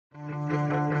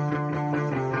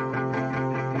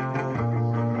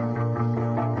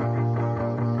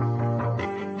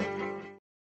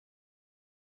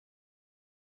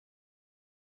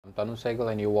Shantanu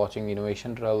Sehgal and you're watching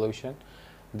Innovation Revolution.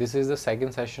 This is the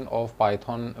second session of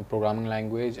Python programming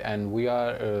language, and we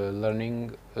are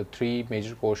learning three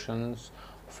major portions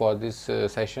for this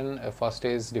session. First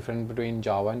is difference between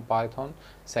Java and Python,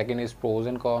 second is pros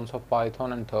and cons of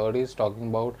Python, and third is talking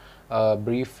about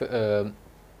brief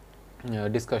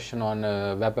discussion on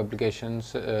web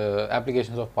applications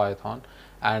of Python,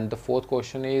 and the fourth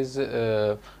question is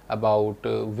about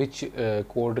which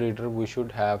code reader we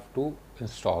should have to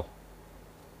install.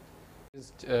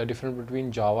 Difference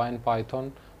between Java and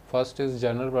Python. First is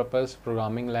general purpose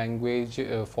programming language,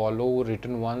 follow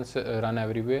written once, run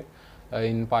everywhere.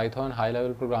 In Python, high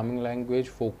level programming language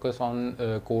focus on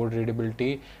code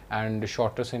readability and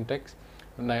shorter syntax.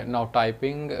 Now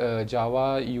typing,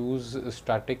 Java use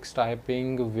static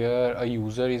typing where a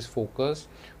user is focused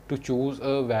to choose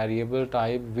a variable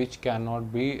type which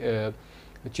cannot be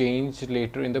changed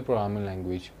later in the programming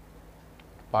language.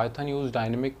 Python uses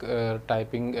dynamic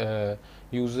typing,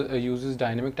 uses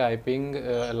dynamic typing,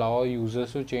 allow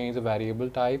users to change the variable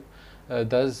type,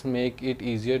 thus make it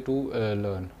easier to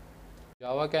learn.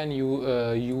 Java can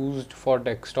used for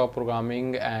desktop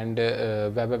programming and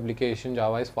web application.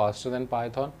 Java is faster than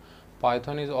Python.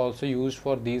 Python is also used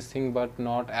for these things but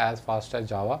not as fast as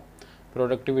Java.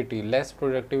 Productivity, less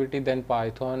productivity than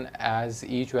Python as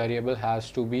each variable has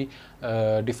to be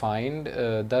defined,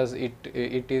 thus it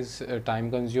is time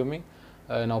consuming.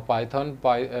 Now Python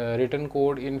written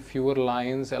code in fewer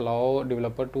lines allow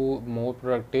developer to more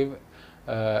productive,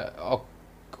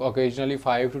 occasionally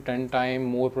 5 to 10 times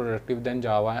more productive than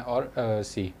Java or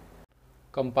C.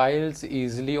 Compiles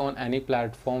easily on any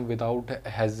platform without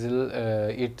hassle.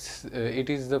 It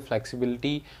is the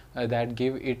flexibility that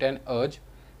give it an edge.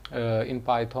 In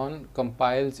Python,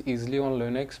 compiles easily on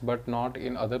Linux but not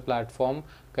in other platform,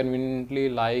 conveniently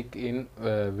like in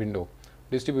Windows.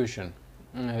 Distribution,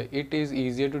 it is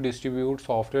easier to distribute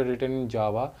software written in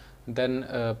Java than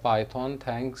Python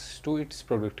thanks to its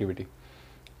productivity.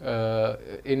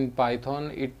 In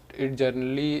Python, it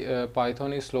generally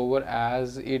Python is slower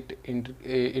as it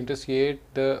interstate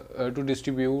to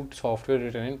distribute software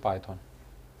written in Python.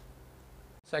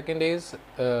 Second is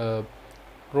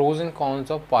pros and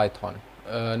cons of Python.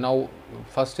 Now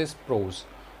first is pros.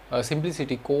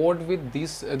 Simplicity, code with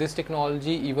this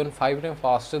technology even 5 times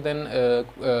faster than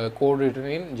code written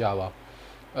in Java.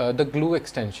 The glue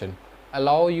extension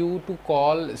allow you to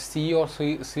call C or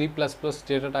C++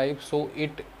 data type, so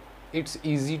it's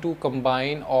easy to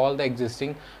combine all the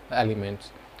existing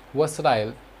elements.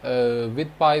 Versatile, with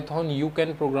Python you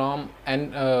can program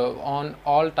and on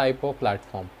all type of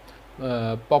platform.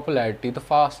 Popularity, the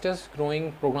fastest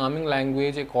growing programming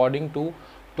language according to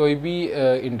Toynbee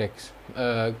index.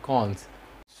 Cons,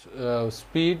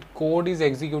 speed, code is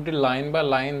executed line by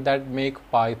line that make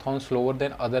Python slower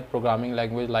than other programming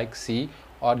language like C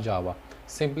or Java.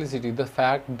 Simplicity, the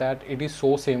fact that it is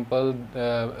so simple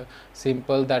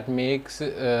that makes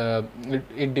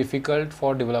it difficult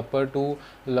for developer to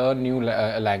learn new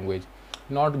language.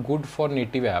 Not good for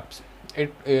native apps.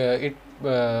 It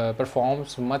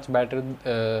performs much better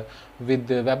with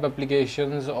the web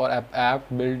applications or app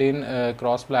built in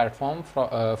cross-platform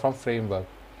from framework.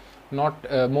 Not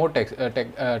more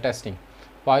testing.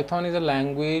 Python is a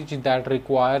language that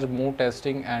requires more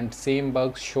testing and same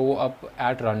bugs show up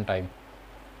at runtime.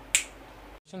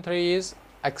 Question 3 is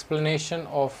explanation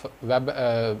of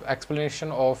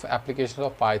applications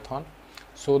of Python.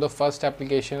 So the first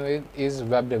application is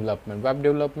web development. Web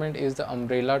development is the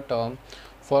umbrella term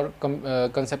for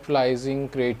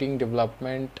conceptualizing, creating,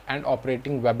 development and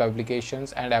operating web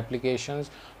applications and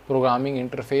applications programming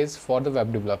interface for the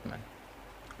web development.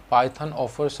 Python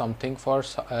offers something for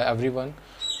everyone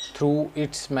through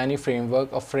its many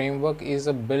framework. A framework is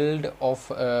a bundle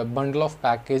of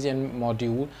package and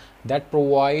module that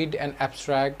provide an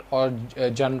abstract or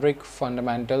generic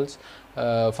fundamentals,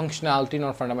 functionality,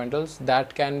 not fundamentals,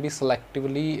 that can be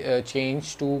selectively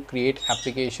changed to create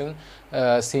application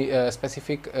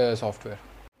specific software.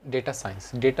 Data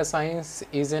science. Data science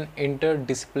is an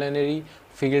interdisciplinary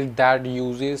field that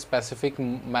uses specific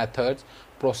methods,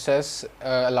 process,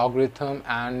 algorithm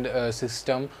and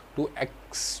system to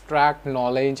extract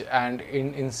knowledge and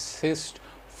insist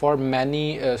for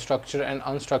many structured and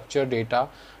unstructured data.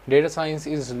 Data science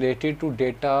is related to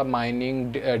data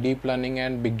mining, deep learning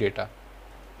and big data.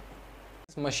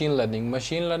 Machine learning.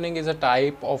 Machine learning is a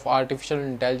type of artificial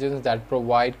intelligence that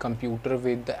provide computer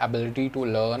with the ability to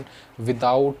learn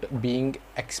without being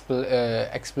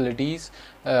expertise.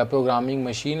 Programming.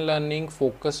 Machine learning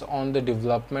focus on the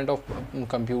development of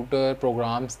computer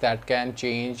programs that can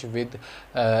change with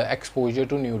exposure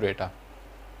to new data.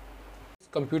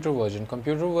 Computer vision.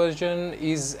 Computer vision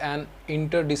is an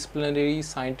interdisciplinary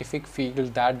scientific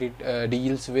field that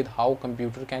deals with how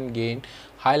computer can gain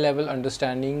high-level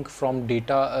understanding from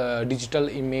data, digital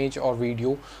image or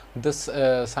video. This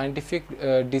scientific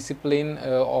discipline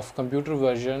of computer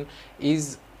vision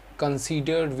is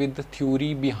considered with the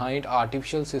theory behind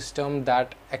artificial system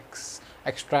that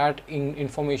extract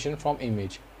information from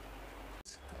image.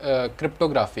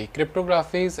 Cryptography.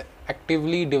 Cryptography is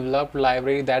actively developed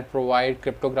library that provide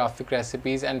cryptographic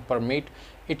recipes and permit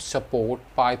its support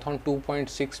Python 2.6,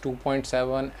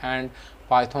 2.7 and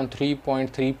Python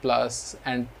 3.3 plus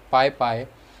and PyPy.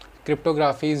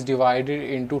 Cryptography is divided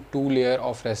into two layers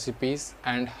of recipes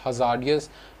and hazardous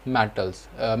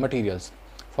materials.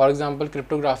 For example,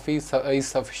 cryptography is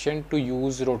sufficient to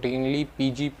use routinely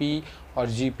PGP or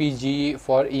GPG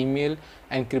for email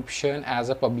encryption as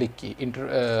a public key.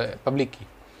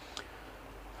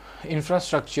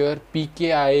 Infrastructure,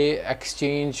 PKI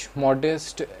exchange,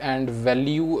 modest and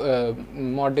value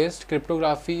modest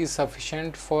cryptography is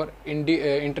sufficient for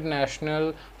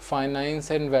international finance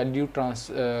and value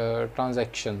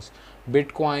transactions.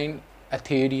 Bitcoin,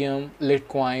 Ethereum,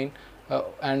 Litecoin,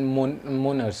 and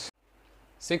Moners.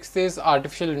 Sixth is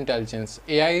artificial intelligence.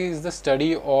 AI is the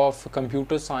study of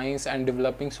computer science and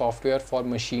developing software for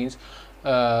machines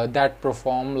that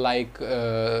perform like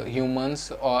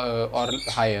humans or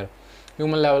higher,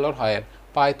 human level or higher.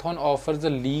 Python offers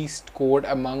the least code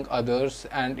among others,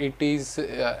 and it is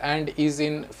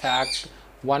in fact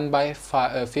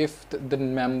 1/5 the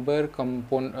member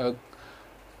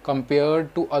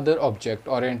compared to other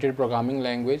object-oriented programming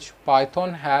language.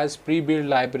 Python has pre-built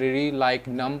library like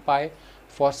NumPy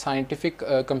for scientific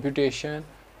computation,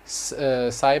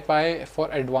 SciPy for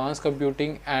advanced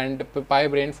computing, and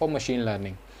PyBrain for machine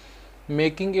learning,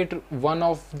 making it one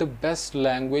of the best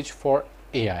language for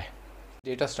AI.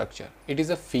 Data structure. It is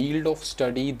a field of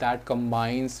study that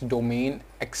combines domain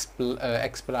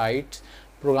expertise,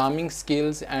 programming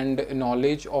skills, and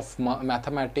knowledge of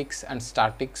mathematics and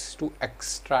statistics to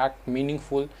extract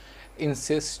meaningful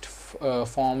insight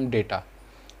from data.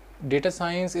 Data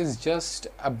science is just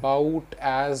about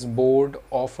as broad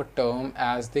of a term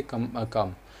as they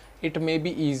come. It may be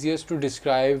easiest to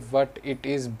describe what it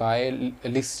is by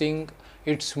listing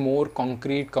its more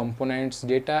concrete components.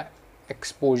 Data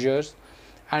exposures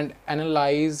and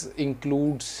analyze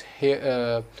includes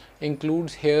here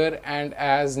and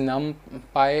as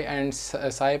NumPy and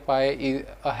SciPy is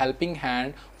a helping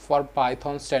hand for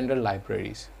Python standard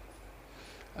libraries.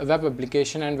 Web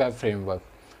application and web framework.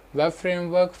 Web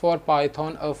framework for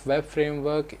Python. A web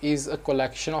framework is a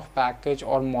collection of package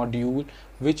or module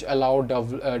which allow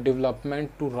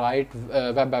development to write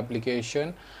web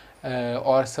application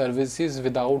or services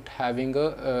without having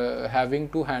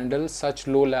to handle such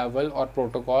low level or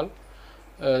protocol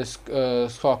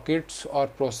sockets or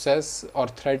process or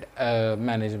thread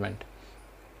management.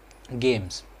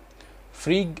 Games.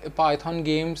 Free Python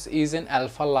games is an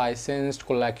alpha licensed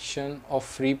collection of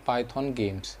free Python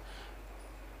games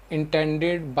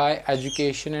intended by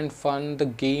education and fun. The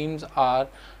games are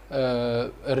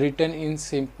written in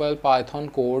simple Python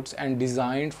codes and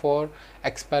designed for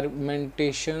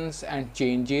experimentations and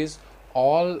changes.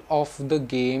 All of the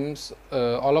games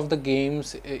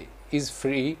is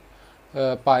free.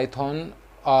 Python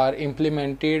are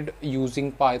implemented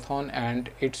using Python and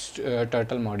its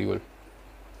turtle module.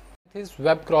 This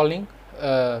web crawling,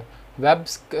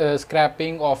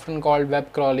 scraping, often called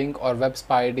web crawling or web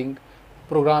spidering.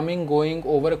 Programming going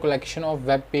over a collection of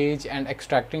web page and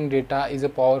extracting data is a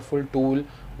powerful tool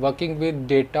working with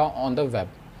data on the web.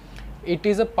 It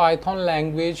is a Python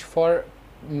language for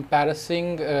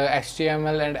parsing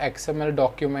HTML and XML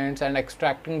documents and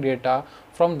extracting data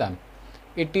from them.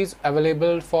 It is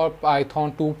available for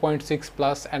Python 2.6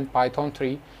 plus and Python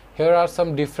 3. Here are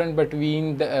some difference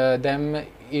between them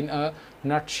in a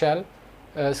nutshell.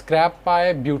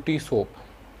 ScrapPy Beauty Soap,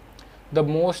 the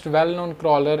most well-known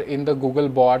crawler in the Google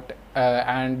bot,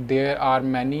 and there are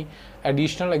many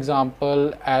additional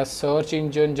examples as search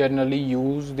engine generally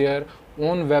use their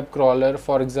own web crawler.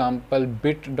 For example,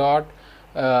 Bitdot,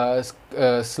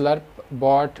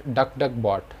 Slurpbot,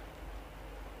 DuckDuckBot.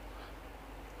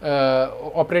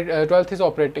 12th is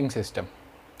operating system.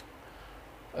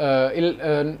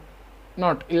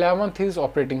 11th is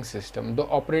operating system. The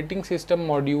operating system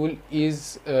module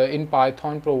is in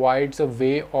Python provides a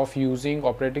way of using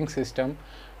operating system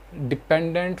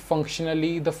dependent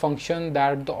functionally. The function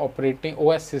that the operating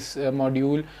OS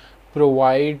module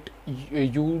provide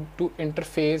you to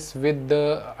interface with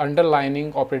the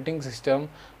underlying operating system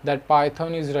that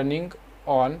Python is running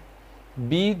on,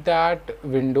 be that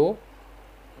Windows,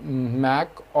 Mac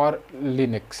or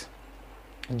Linux.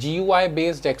 GUI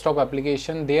based desktop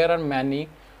application, there are many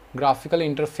graphical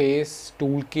interface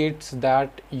toolkits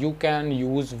that you can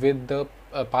use with the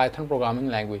Python programming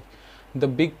language. The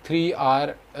big three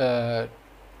are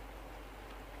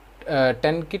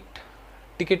 10kit,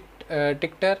 ticket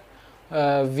ticketer,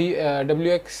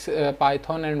 WX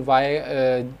Python, and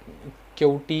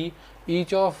YQT.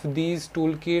 Each of these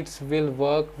toolkits will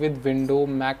work with Windows,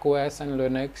 Mac OS, and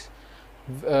Linux.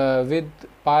 With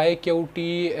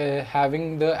PyQt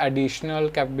having the additional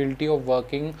capability of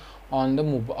working on the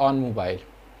mobile.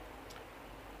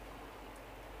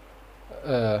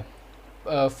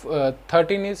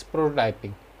 13 is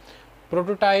prototyping.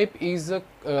 Prototype is a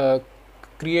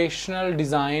creational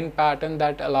design pattern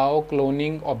that allow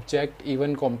cloning object,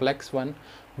 even complex one,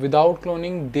 without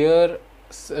cloning their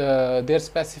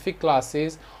specific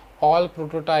classes. All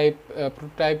prototype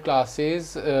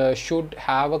classes should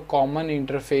have a common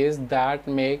interface that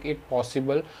make it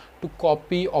possible to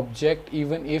copy object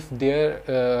even if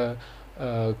their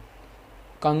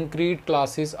concrete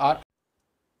classes are.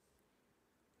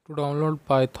 To download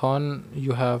Python,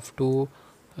 you have to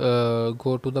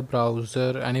go to the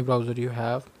browser, any browser you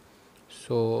have.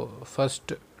 So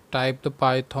first type the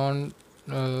Python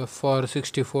for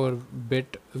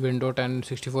 64-bit, Windows 10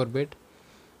 64-bit.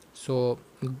 So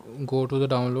go to the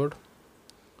download,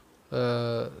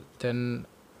 then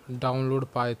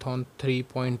download Python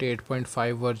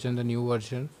 3.8.5 version, the new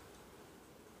version,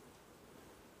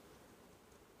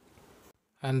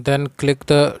 and then click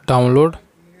the download.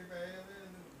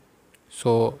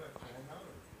 So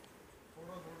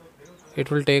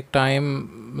it will take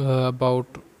time, about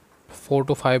 4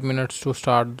 to 5 minutes to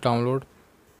start the download.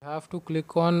 You have to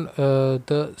click on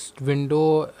the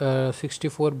Windows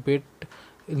 64-bit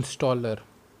installer.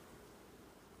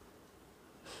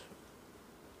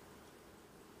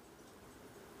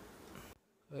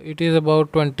 It is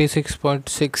about 26.6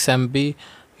 MB.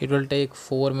 It will take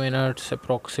 4 minutes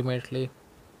approximately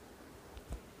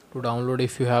to download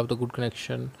if you have the good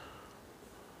connection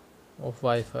of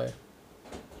Wi-Fi.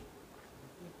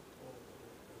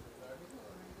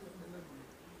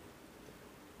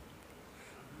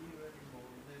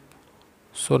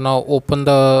 So now open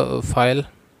the file.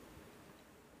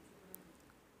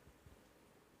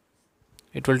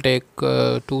 It will take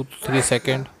 2-3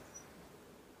 seconds.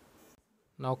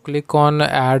 Now click on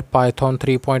add Python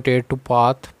 3.8 to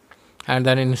path and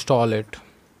then install it.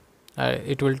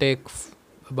 It will take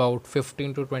about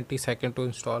 15 to 20 seconds to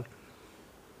install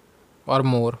or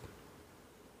more.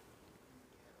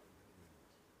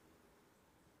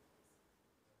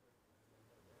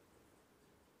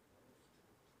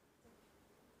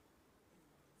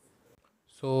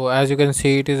 So as you can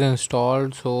see, it is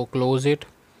installed, so close it.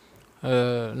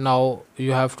 Now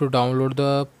you have to download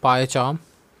the PyCharm,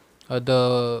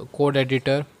 the code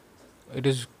editor. It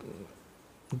is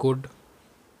good,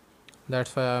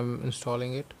 that's why I'm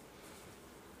installing it.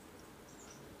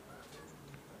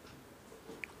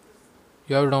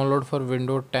 You have to download for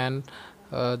Windows 10,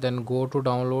 then go to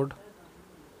download.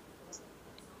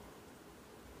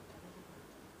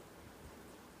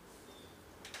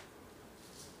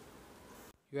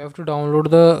 You have to download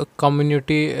the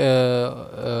community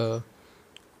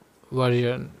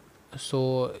version.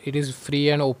 So it is free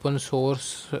and open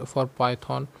source for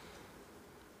Python.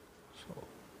 So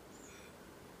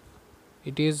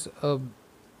it is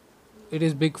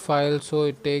big file, so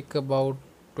it take about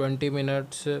 20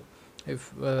 minutes.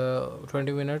 If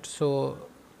 20 minutes, so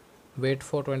wait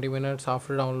for 20 minutes.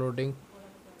 After downloading,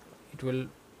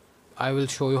 I will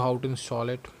show you how to install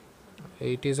it.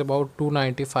 It is about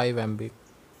 295 MB.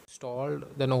 Installed,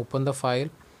 then open the file.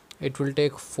 It will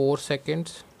take 4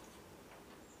 seconds.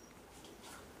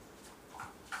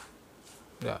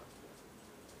 Yeah.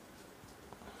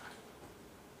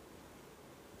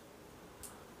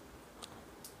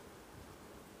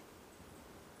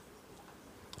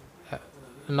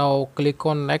 Now click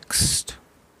on next,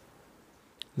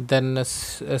 then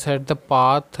set the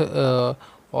path of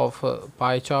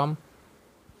PyCharm,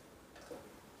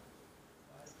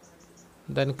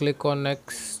 then click on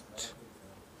next.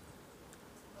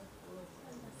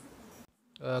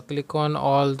 Click on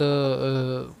all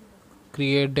the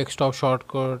create desktop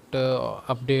shortcut,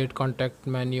 update contact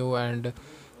menu, and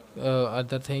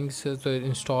other things to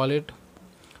install it.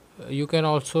 You can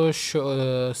also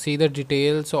see the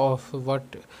details of what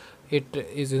it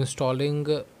is installing,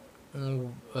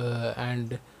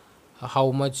 and how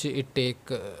much it take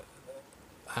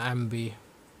MB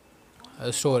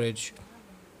storage.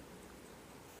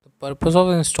 The purpose of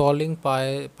installing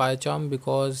PyCharm,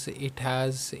 because it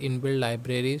has inbuilt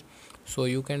libraries, so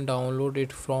you can download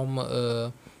it from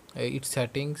its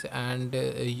settings, and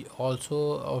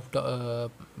also of the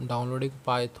downloading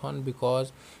Python,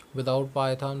 because without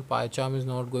Python PyCharm is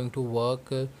not going to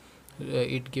work.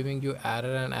 It giving you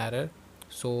error and error.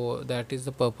 So that is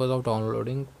the purpose of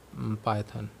downloading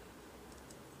Python.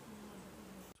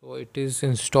 So it is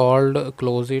installed,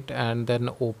 close it, and then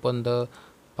open the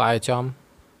PyCharm.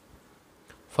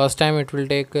 First time it will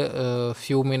take a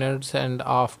few minutes, and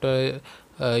after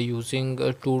using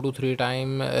 2 to 3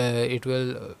 times, it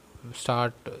will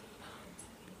start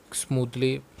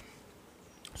smoothly.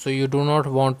 So you do not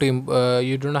want to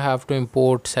you do not have to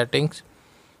import settings.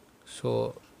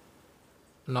 So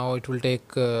now it will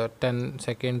take 10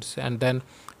 seconds, and then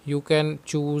you can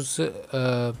choose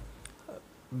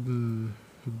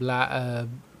black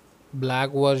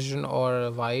black version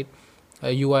or white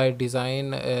UI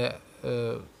design.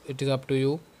 It is up to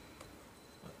you.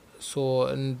 So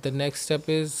and the next step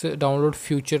is download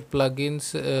future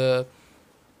plugins.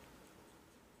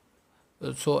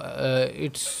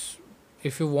 It's,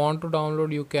 if you want to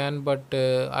download you can, but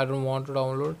I don't want to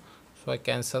download, so I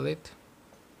cancel it.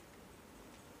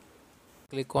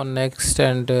 Click on next,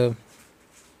 and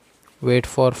wait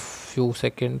for few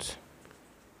seconds.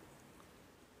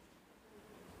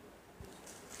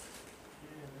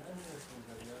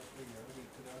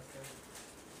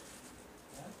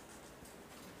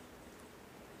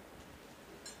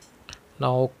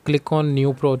 Now click on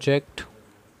new project,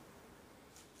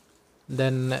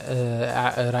 then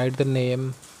write the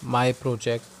name my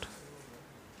project.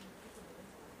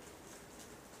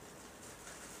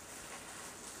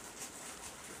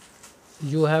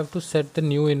 You have to set the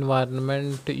new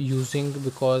environment using,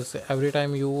 because every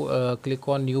time you click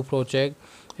on new project,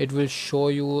 it will show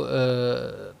you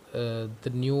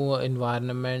the new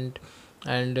environment,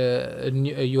 and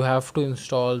you have to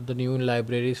install the new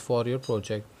libraries for your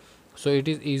project, so it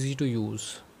is easy to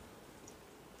use.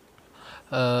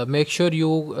 Make sure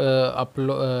you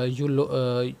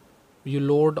you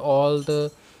load all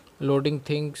the loading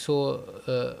things, so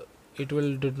it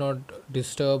will did not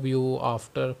disturb you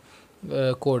after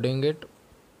coding it.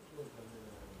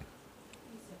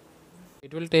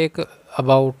 It will take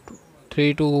about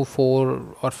 3 to 4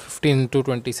 or 15 to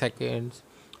 20 seconds.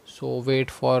 So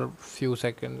wait for few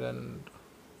seconds, and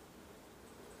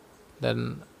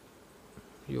then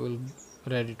you will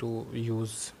ready to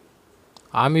use.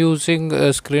 I'm using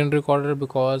a screen recorder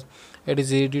because it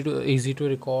is easy to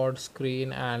record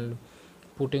screen, and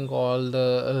putting all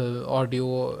the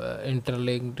audio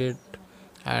interlinked it,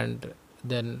 and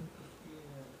then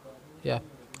yeah,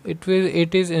 it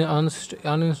is an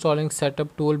uninstalling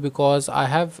setup tool, because I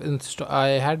had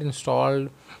installed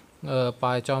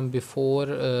PyCharm before.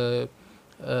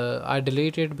 I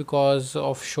deleted because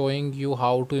of showing you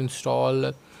how to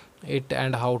install it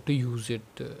and how to use it.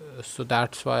 So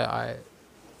that's why I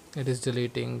it is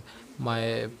deleting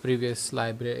my previous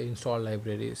library installed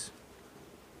libraries.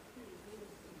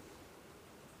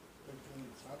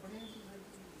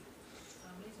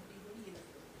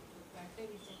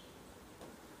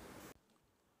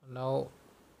 Now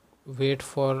wait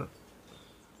for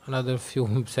another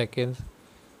few seconds,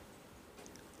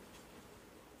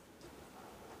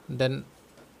 then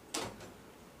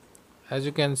as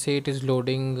you can see it is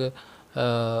loading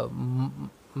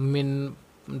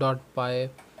min.py.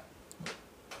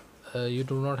 You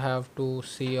do not have to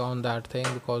see on that thing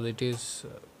because it is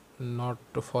not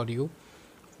for you.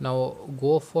 Now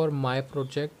go for my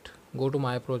project, go to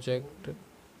my project.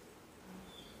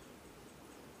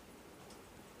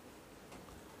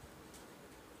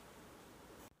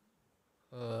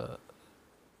 uh,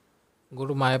 Go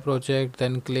to my project,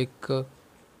 then click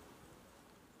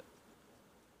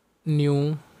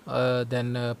new,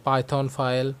 then python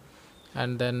file,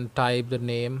 and then type the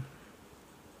name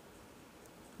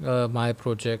my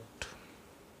project,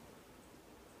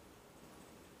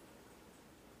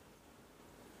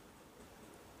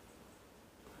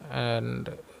 and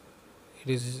it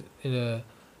is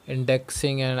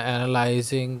indexing and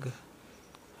analyzing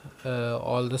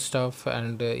all the stuff.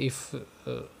 And if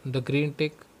the green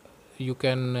tick, you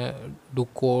can do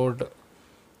code,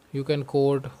 you can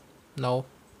code now.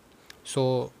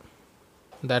 So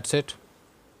that's it.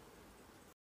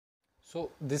 So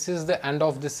this is the end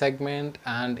of this segment,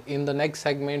 and in the next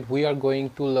segment we are going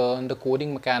to learn the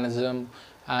coding mechanism.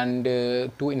 And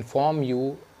to inform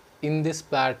you, in this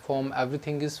platform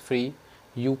everything is free.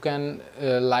 You can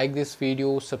like this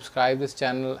video, subscribe this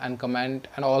channel, and comment,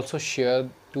 and also share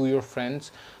to your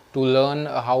friends to learn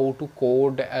how to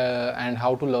code and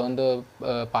how to learn the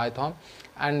Python.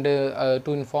 And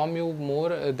to inform you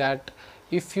more, that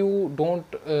if you don't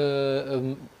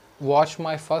watch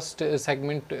my first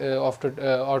segment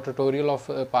or tutorial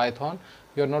of Python,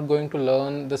 you are not going to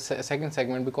learn the second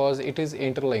segment because it is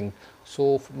interlinked.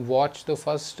 So watch the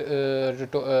first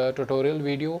tutorial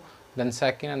video, then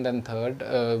second, and then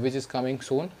third, which is coming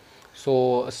soon.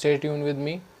 So stay tuned with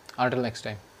me. Until next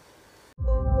time.